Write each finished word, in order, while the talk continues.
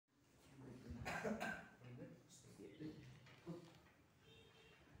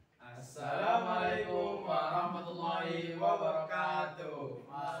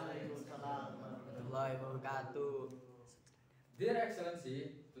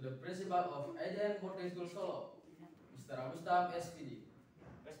courtesy to the principal of Eden Boarding School Solo, Mr. Agustam SPD.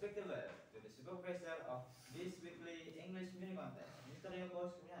 Respectively to the supervisor of this weekly English mini contest, Mr. Yoko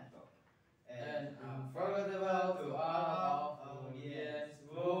Sumianto. And unforgettable to all of audience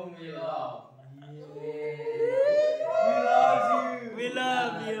whom we love. We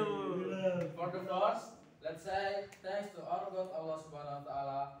love you. For the first, let's say thanks to our God Allah Subhanahu wa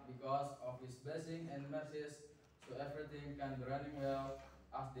Ta'ala because of His blessing and mercies, so everything can be running well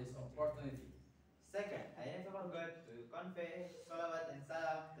as this opportunity. Second, I never forgot to convey salawat and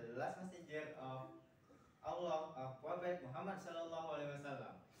salam to the last messenger of Allah, of Prophet Muhammad Sallallahu Alaihi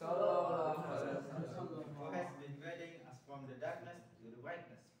Wasallam, who has been guiding us from the darkness to the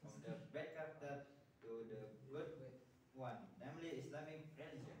brightness, from the bad character to the good one, namely Islamic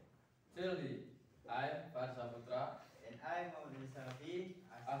religion. Thirdly, I, Farsa Putra, And I, Muhammad Salafi,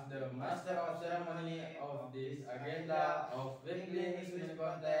 as the master of ceremony of this agenda of weekly English mini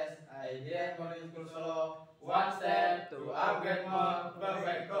contest, I dare Boarding School Solo one step to upgrade more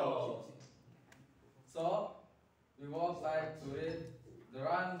perfect goal. So, we would like to read the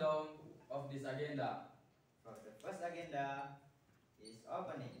rundown of this agenda. For the first agenda is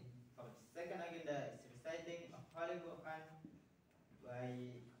opening. For the second agenda is reciting of Holy Quran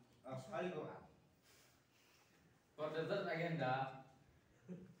Holy Quran. For the third agenda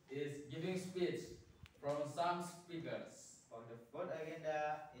is giving speech from some speakers. For the fourth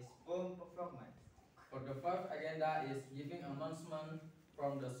agenda is poem performance. For the fourth agenda is giving announcement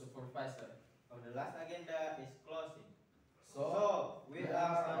from the supervisor. For the last agenda is closing. So we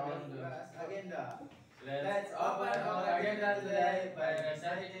are on the last agenda. Let's open our agenda today by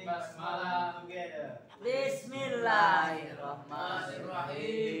reciting basmalah together.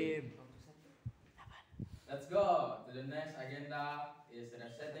 Bismillahirrahmanirrahim. Let's go to the next agenda is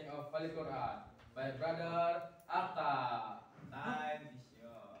reciting of Holy Quran by Brother Atta. Time is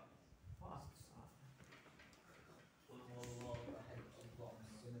yours.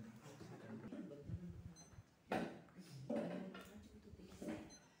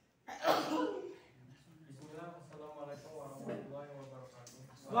 Bismillah, Assalamualaikum warahmatullahi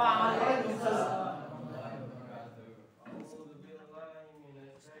wabarakatuh. Waalaikumsalam. A'udzu billahi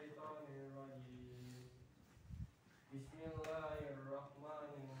minasy syaithanir rajim.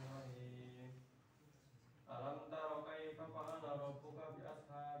 Bismillahirrahmanirrahim. Alam tara kaifa fa'ala rabbuka bi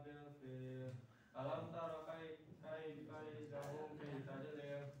ashabil fil. Alam tara kaifa idahum fi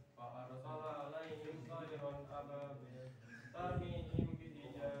tadlil. Fa arsala alaihim tayran ababil. Tarmihim bi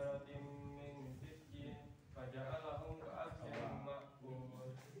hijaratin min sijjin. Faja'alahum ka'asfin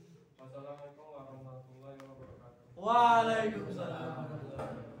ma'kul. Wassalamualaikum warahmatullahi wabarakatuh. Waalaikumsalam.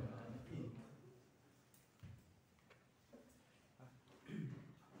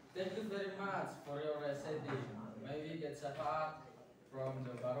 Thank you very much for your reciting. May we get syafaat from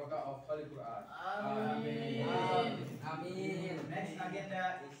the Barakah of Holy Quran. Amin. Amin. Next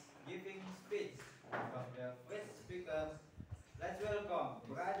agenda is giving speech. From the first speakers, let's welcome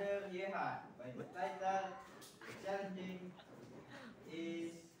Brother Yehan by the title challenging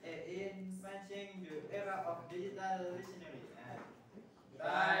is in matching the era of digital listening.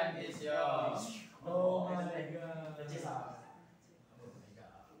 Time is yours. Oh my God.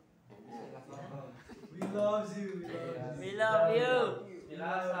 We love you. We love you.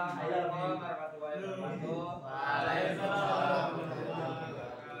 Assalamualaikum warahmatullahi wabarakatuh. Waalaikumsalam.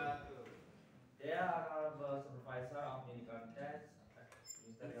 Dear Honorable Supervisor of Mini Contest,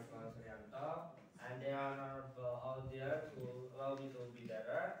 Mr. Yoko Suryanto, and the Honorable audience who allow me to be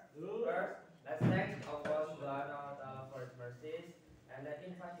better. First, let's thank Allah Subhanahu wa Ta'ala for His mercies, and I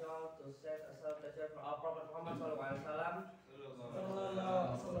invite you all to set a celebration for our Prophet Muhammad SAW, the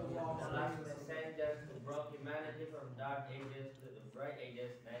last messenger who brought humanity from dark ages to the bright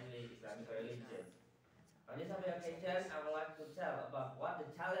ages, namely Islamic religion. On this happy occasion, I would like to tell about what the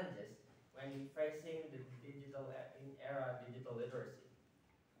challenges when facing the digital digital literacy.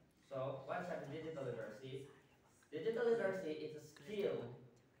 So, what is digital literacy? Digital literacy is a skill,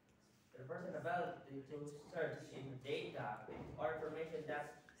 the person ability to search in data or information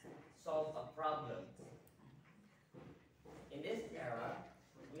that solve a problem. In this era,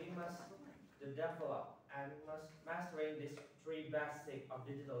 we must develop and must mastering these three basics of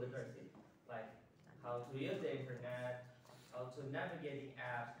digital literacy, like how to use the internet, how to navigating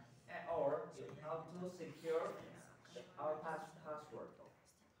apps, or how to secure our password.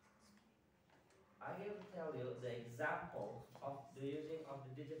 I will tell you the example of the using of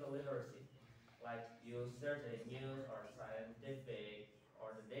the digital literacy, like you search the news or scientific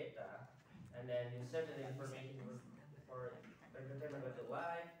or the data, and then you search the information for entertainment what you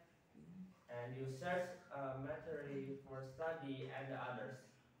like, and you search material for study and others.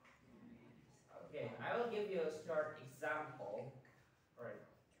 Okay, I will give you a short example. Alright.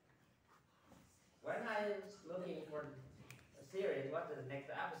 When I was looking for a series, what's the next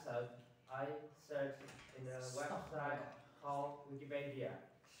episode, I searched in the website called Wikipedia.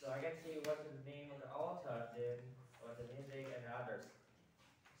 So I can see what's the name of the author, then what's the music and the others.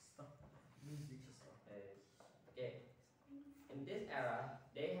 Okay. In this era,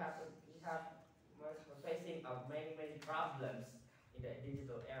 we have facing of many problems in the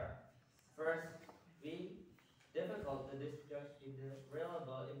digital era. First, we difficult to discuss in the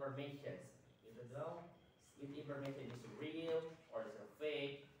reliable information. You don't know which information is real or is a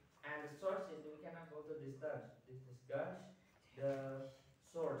fake, and the sources we cannot also discuss the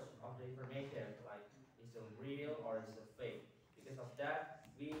source of the information, like is it real or is it fake. Because of that,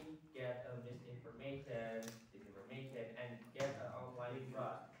 we get misinformation, disinformation, and get an online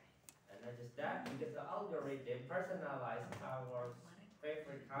fraud. And not just that, because the algorithm personalize our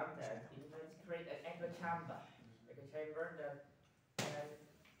favorite content, it will create an echo chamber that can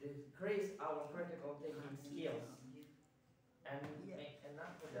decrease our critical thinking skills. And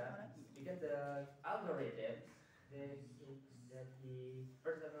not for that, because the algorithm that he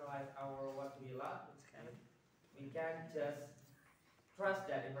personalize our what we love, we can just trust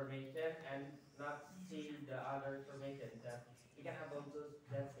that information and not see the other information that we can able to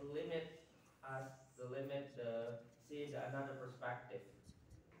that limit us the limit the see the another perspective.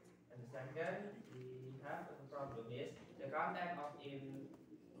 And the second we have the problem is the content of in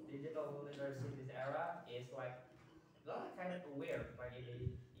digital literacy in this era is like not kind of weird, like in the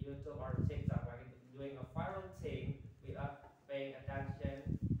YouTube or TikTok, like doing a viral thing without paying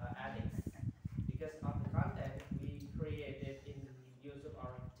attention addicts. Because of the content we created in YouTube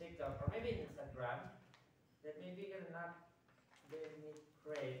or TikTok or maybe in Instagram, that maybe cannot they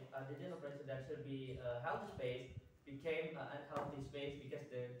create a digital space that should be a healthy space became an unhealthy space because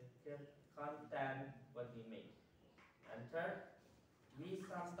the content what we make. And third, we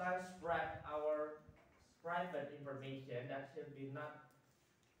sometimes spread our private information that should be not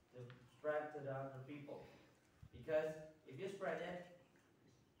to spread to the other people. Because if you spread it,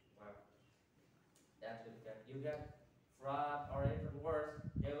 well, that's it. You get fraud or even worse,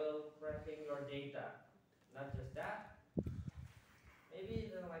 they will tracking your data. Not just that,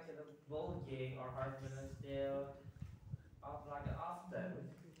 maybe like the bullying or harassment is still like often.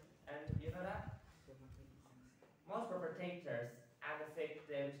 And you know that most perpetrators and the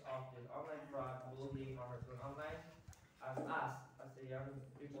victims of this online fraud, bullying, or harassment online as us, as a young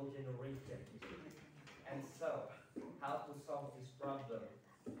people generation. And so, how to solve this problem?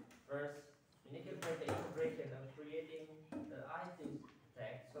 First, we need to create the integration of creating the IT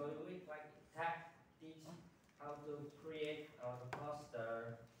tech. So we like tech teach how to create a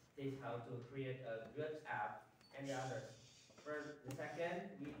poster, teach how to create a good app, and the others. First, the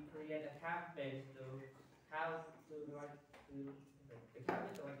second, we create a campaign to how to like to the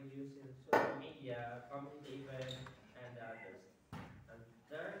campaign to like to use in social media, community event, and the others. And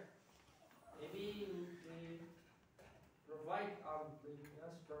third, maybe we provide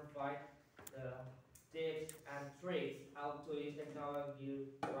provide the tips and tricks how to use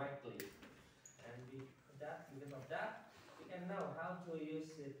technology rightly. And because of that, we can know how to use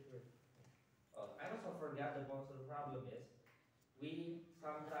it. Oh, I also forgot the most of the problem is we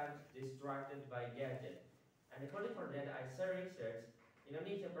sometimes distracted by gadget. And according for that, I saw research,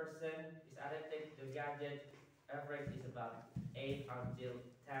 Indonesian person is addicted to gadget. Average is about 8 until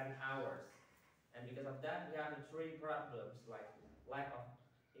 10 hours. And because of that, we have the three problems like lack of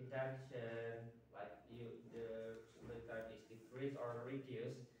intention, like the time is decreased or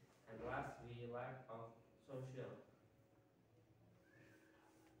reduced, and last we lack of social.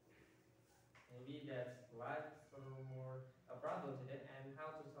 Maybe that's like some more a problem today, and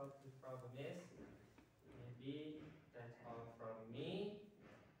how to solve this problem is maybe that's all from me.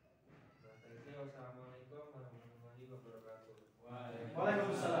 Thank you. Wassalamualaikum warahmatullahi wabarakatuh.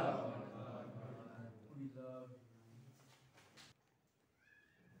 Waalaikumsalam.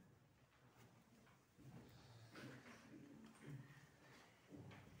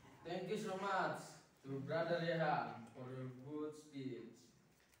 Thank you so much to Brother Rehan for your good speech.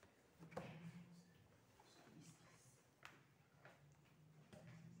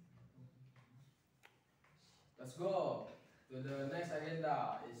 Let's go to the next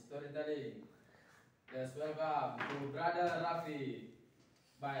agenda is storytelling. Let's welcome to Brother Rafi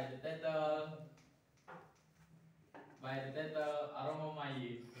by the title Aroma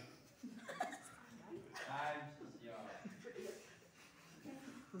Mayit. Time is yours.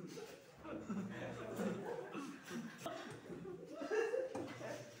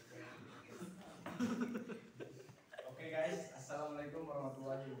 Okay guys, Assalamualaikum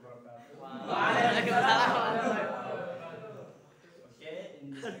warahmatullahi wabarakatuh. Okay,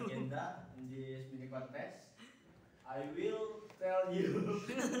 in this agenda, in this mini contest, I will tell you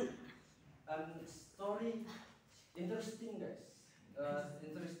a story, interesting guys,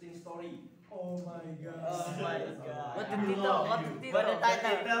 interesting story. Oh my god. Oh my god. What the title? What the title? But the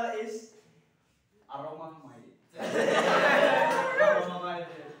title is Aroma Maid. Aroma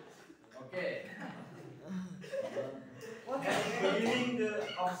Maid. Okay. What at the beginning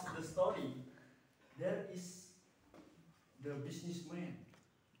of the story, there is the businessman,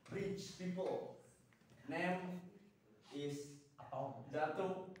 rich people. Name is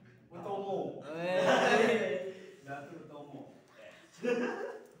Datu Utomo. Datu Utomo.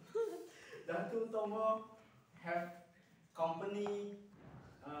 Datu Utomo have company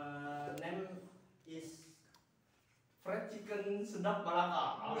name is Fried Chicken Sedap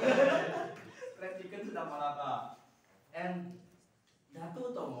Malaka. Fried Chicken Sedap Malaka. And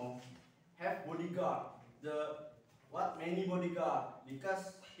Datu Utomo have bodyguard. Many bodyguard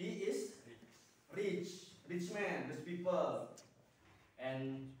because he is rich man, rich people.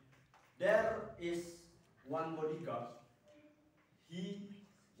 And there is one bodyguard. He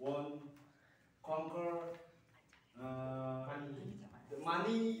won't conquer the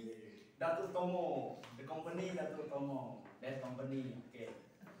money Datu Utomo, the company Datu Utomo, that company. Okay.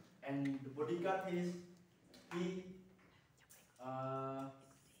 And the bodyguard he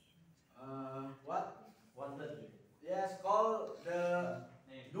what? Wanted. Yes, call the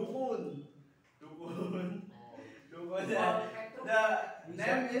Dukun. Dukun. Dukun. The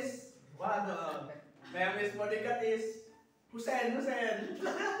name is what? The name is bodyguard is Hussein. No.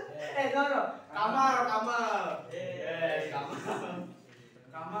 Kamal. Yes, Kamal.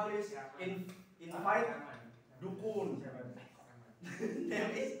 Kamal is invite Dukun.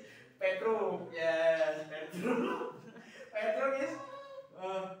 Name is Petro. Yes, Petro. Petro is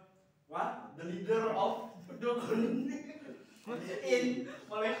what? The leader of Dukun in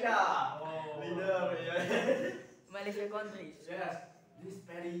Malaysia. Oh. Leader, yeah. Malaysia country. Yes, this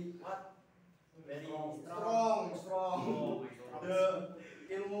very what? Very Strong. strong. The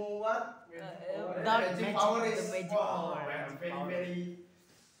ilmu what? Dark Magic magic, power the is magic wow, power. very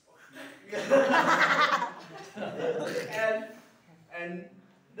and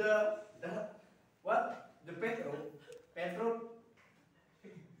the what? The Petro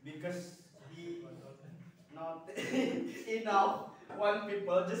because he not enough one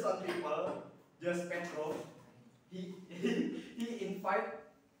people, just Petro. He invite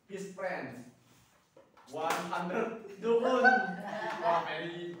his friends 100 dukun. Wow,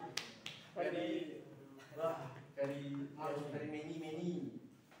 very many.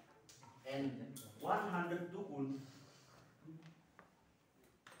 And 100 dukun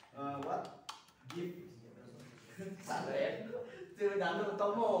what? Give santet to Datu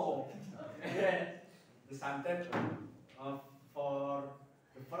Utomo. The santet for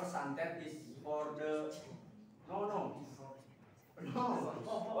the first santet is for the no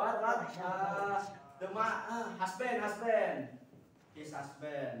what the husband his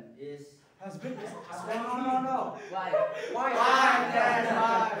husband is Husband. no Why? wife, yes,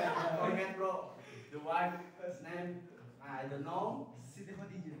 wife. Forget bro, the wife's name I don't know. Siti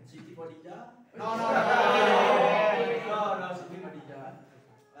Khadijah. No, Siti Khadijah.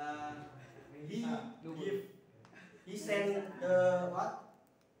 He sent the what?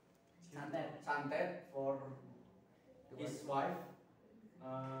 Santet for his wife.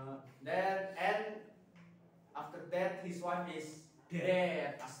 Then and after that his wife is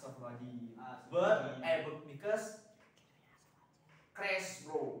dead. Astagfirullahaladzim. But because crash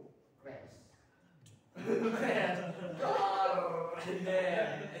bro, crash.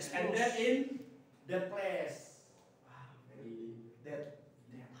 And then in that place, very dead,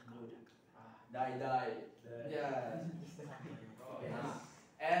 die. Yeah.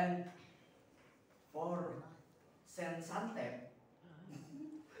 And for Saint Santet,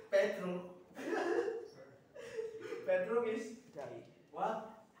 Petro is what?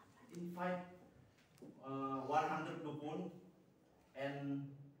 Invite 100 dukun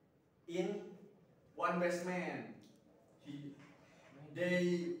and in one basement.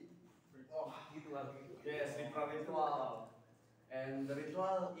 They yes, ritual. And the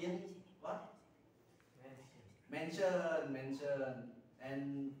ritual in what? Mansion.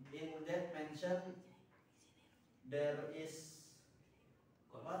 And in that mansion there is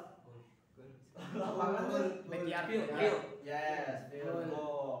what? Field. Yes,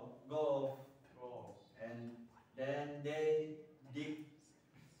 go. And then they dig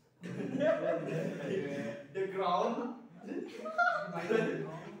the ground.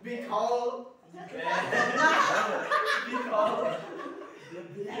 Big hole. Big hole.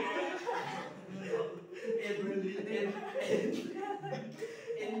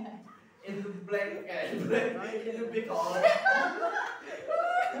 break and break into big hole.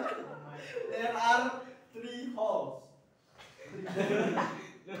 There are 3 holes.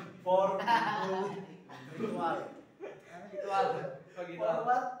 For Ritual. for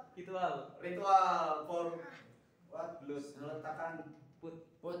what? Ritual. Ritual for what? Meletakkan Put.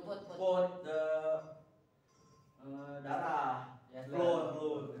 put the darah. Yes, Blood.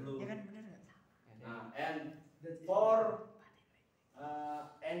 Ya kan bener nggak? And for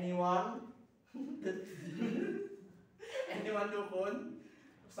anyone dukun.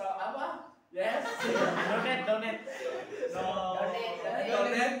 So apa? Yes. Donate. No.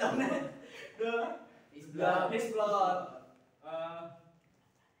 Donate. His blood.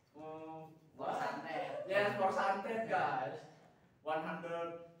 For santet. Yes, for santet, guys.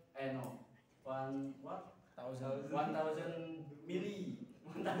 100 no. 1000 milli.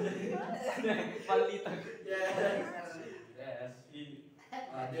 1000. Valita. Yes.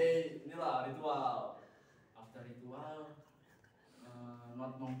 Inilah ritual. After ritual,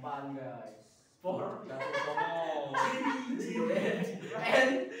 not mempan, guys. For jatuh somo.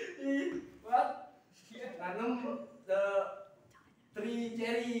 And what? Nanam the 3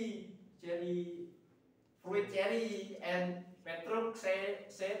 fruit cherry, and Petruk said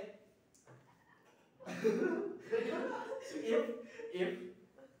if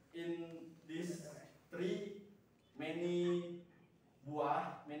in this 3 many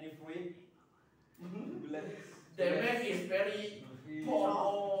buah, many fruit, damage is very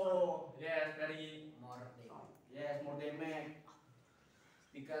more. Yes, very more damage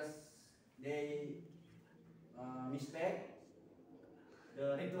because they mistake.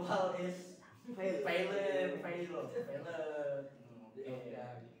 The ritual is failure.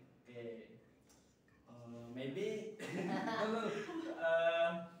 Okay. Maybe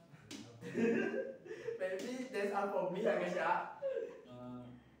maybe that's all for me, I guess, ya.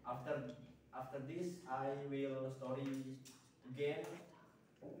 After this, I will story again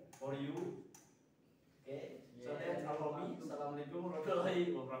for you. Okay, so that's all for me. Assalamualaikum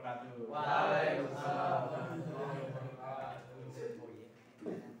warahmatullahi wabarakatuh. Waalaikumsalam warahmatullahi wabarakatuh.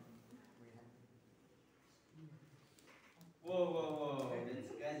 Wow.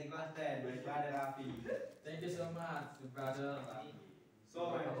 That's crazy content by Brother Rafi. Thank you so much, brother.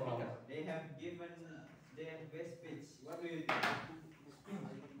 So, they have given their best speech. What do you think?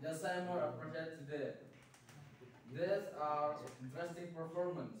 Just say more appreciate today. These are interesting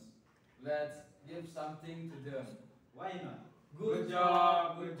performance. Let's give something to them. Why not? Good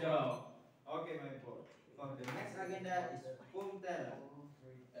job. Okay, my boy. For the next agenda is Puntel.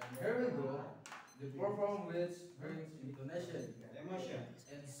 And here we go. The perform which brings intonation Emotion.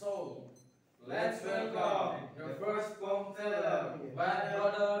 and soul. Let's welcome the first poem teller, my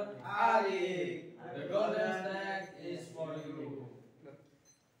brother Ali. The golden snack is for you.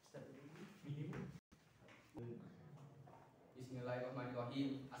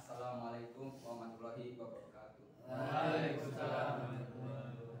 Bismillahirrahmanirrahim. Assalamualaikum warahmatullahi wabarakatuh. Waalaikumsalam.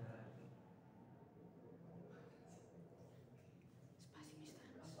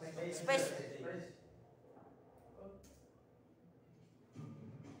 Space.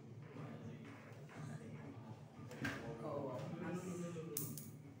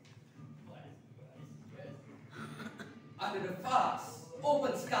 Under the vast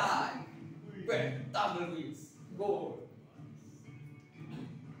open sky, where tumbleweeds go,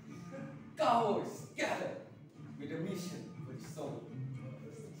 cowboys gather with a mission for the soul,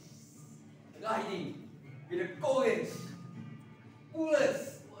 riding with a courage,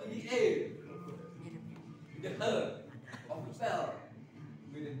 bullets in the air, the hurt of the fell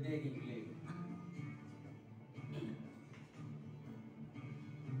with a digging leg.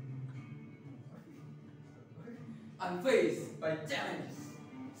 Unfazed by challenges,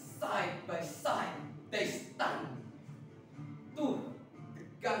 side by side they stand. To the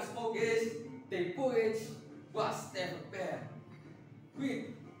gun smokers, they push was never bare.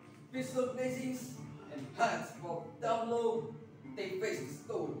 With pistol blazings and hands for down low, they face the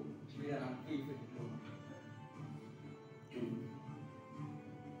stone with an uneven blow.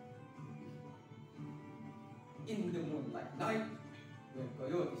 In the moonlight night, when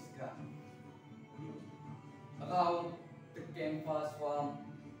coyotes come, around the campfire swarm,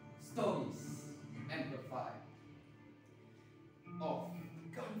 stories amplified of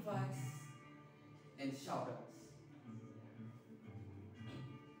gunfights and shoutouts.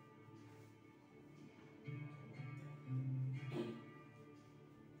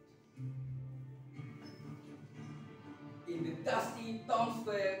 In the dusty town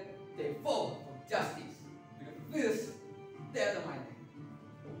square, they fought for justice with a fierce determination.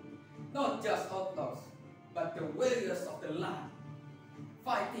 Not just outlaws, but the warriors of the land,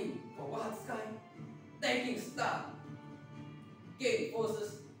 fighting for wild sky taking stand against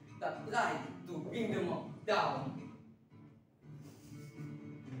forces that try to bring them down.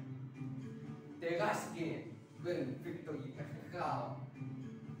 They rise again when victory has crowned.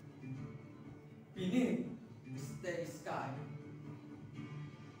 Beneath the steady sky,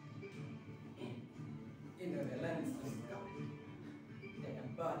 in the relentless sky, they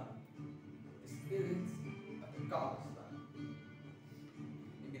embody the spirits of the goddess land.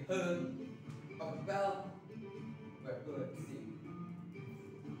 In the herd of the bell where birds sing,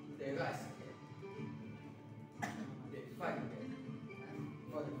 they rise again. They fight again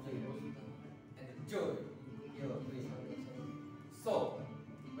for the freedom and the joy you'll bring. So,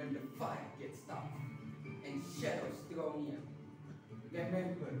 when the fight gets tough and shadows draw near,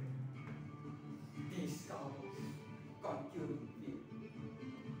 remember these cowboys concurring fear.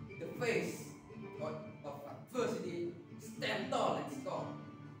 The face of adversity stand tall and strong.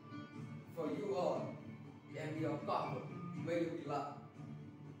 For you all can be a power where you belong.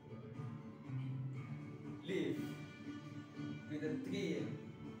 Live with the thrill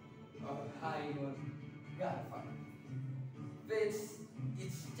of a high-note gunfight. Face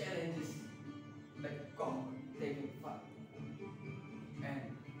its challenges like a conqueror taking fight. And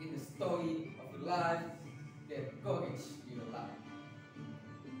in the story of your life, get courage in your life.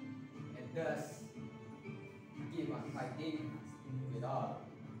 And thus, keep on fighting with all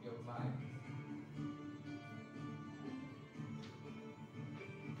your mind.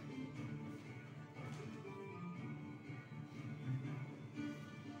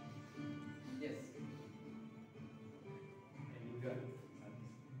 Yes. Good.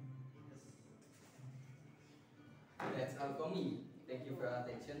 That's all for me. Thank you for your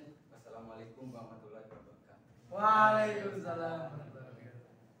attention. Wassalamualaikum warahmatullahi wabarakatuh. Waalaikumsalam.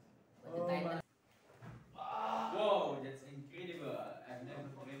 Oh, Wow, that's incredible. I've never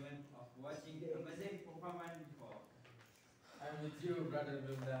dreamed of watching amazing performance before. I'm with you, brother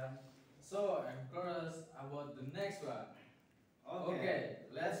Wildan. So I'm curious about the next one. Okay,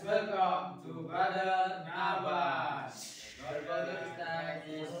 let's welcome to brother Nabas. The brother tag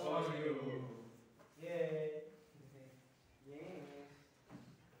is for you. yeah.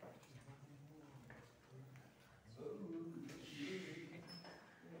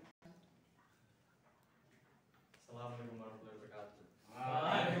 Assalamualaikum warahmatullahi wabarakatuh.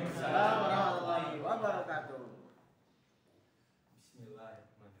 Waalaikumsalam warahmatullahi wabarakatuh.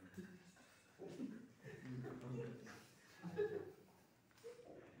 Bismillahirrahmanirrahim.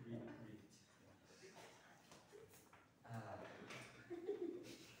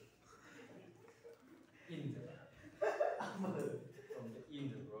 Inder. From the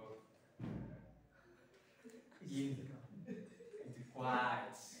Inder, bro. Inder. It's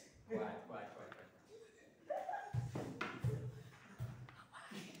quiet.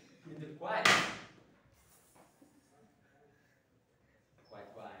 Inder quiet.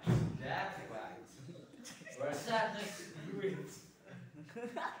 Quiet. That's quiet. Where sadness ruins.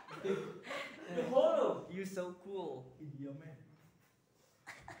 The hollow. You so cool.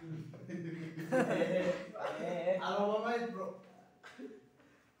 Halo mama bro.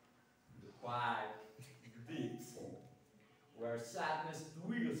 The quiet deeps. Where sadness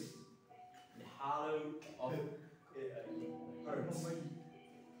dwells. The hollow of hurts.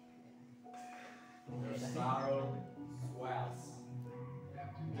 Their sorrow swells.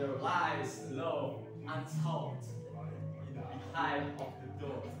 There lies love untold in the behind of the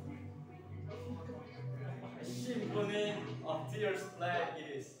door. A symphony of tears play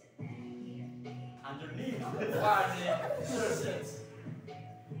it is. Underneath the warning surges,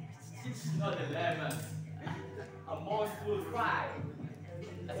 it's not a lemon, a mournful cry,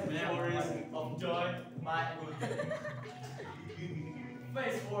 as memories of joy by a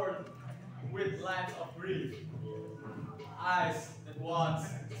face worn with lines of grief, eyes that once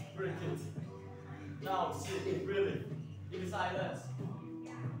sprinted, now sit in relief, in silence,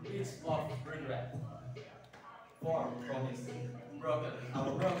 each of regret, far from his our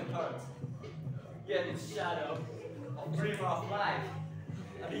broken heart, yet its shadow, a glimmer of light,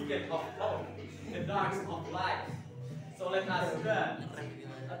 a beacon of hope, in the dark of light. So let us then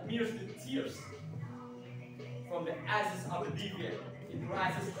admire the tears from the ashes of the deviant. It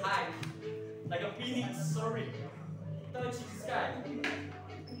rises high, like a beating sorry, touching the sky.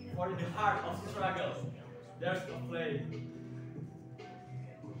 For in the heart of struggle, there's a flame.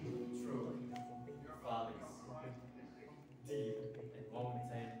 True, your valleys, deep and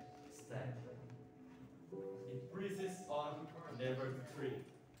mountain stand. It breezes on, never to tree,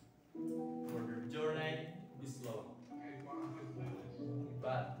 for the journey is long.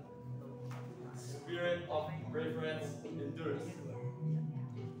 But the spirit of reverence endures.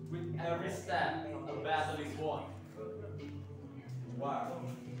 With every step a battle is won. War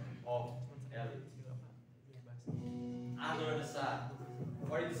of elite. Under the sun,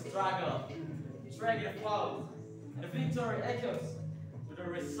 where the struggle, tragedy falls, and the victory echoes to the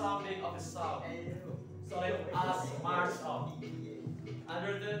resounding of the sound. So let us march on,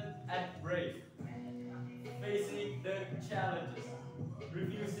 unburdened and brave, facing the challenges,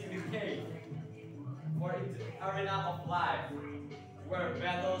 refusing the cave, for into the arena of life, where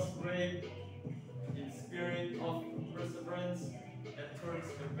battles rage in spirit of perseverance that turns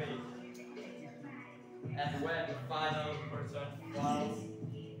the page. And when the final curtain falls,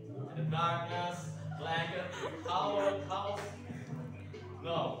 and the darkness blanket the hollow house,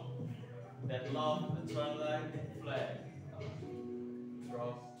 know that love the twilight flame,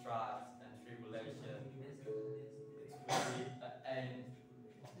 through trials and tribulation, it's really the end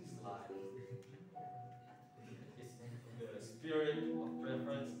of this life. It's the spirit of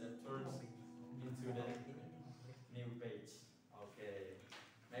preference that turns into the new page. Okay.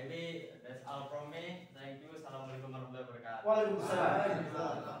 Maybe that's all from me. Thank you. Assalamualaikum warahmatullahi wabarakatuh.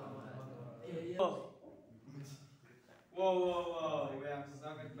 Waalaikumsalam. Whoa. We are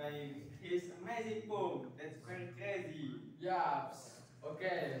shocked by his amazing poem. That's very crazy. Yaps.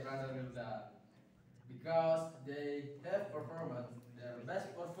 Okay, brother Wildan. Because they have performed their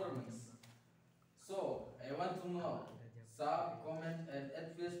best performance. So I want to know some comment and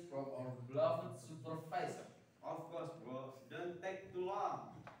advice from our beloved supervisor. Of course, bro. Don't take too long.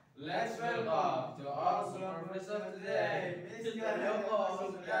 Let's welcome to our supervisor today, Mr. Yoko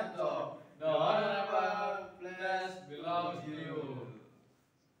Supriyanto. The honorable place belongs to you.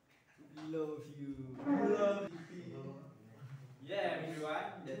 Love you. Yeah,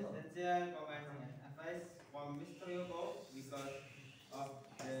 everyone. That's a comment and advice from Mr. Yoko because of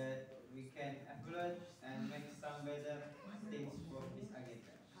that we can evaluate and make some better things for this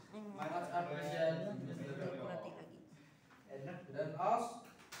agenda. Much appreciated, Mr. Yoko. Then also,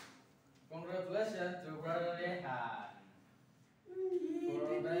 congratulations to Brother Rehan for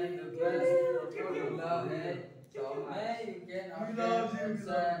being the best performer. So may you can again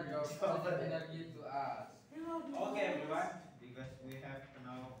send your positive energy to us. Okay, everyone. Because we have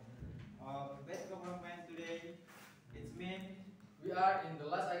now our best government today. It's mean We are in the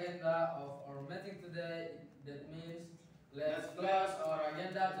last agenda of our meeting today. That means let's close our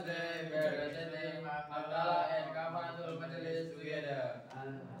agenda today by reciting Hamdalah and Kafaratul Majelis together.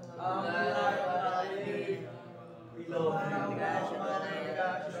 Alhamdulillah.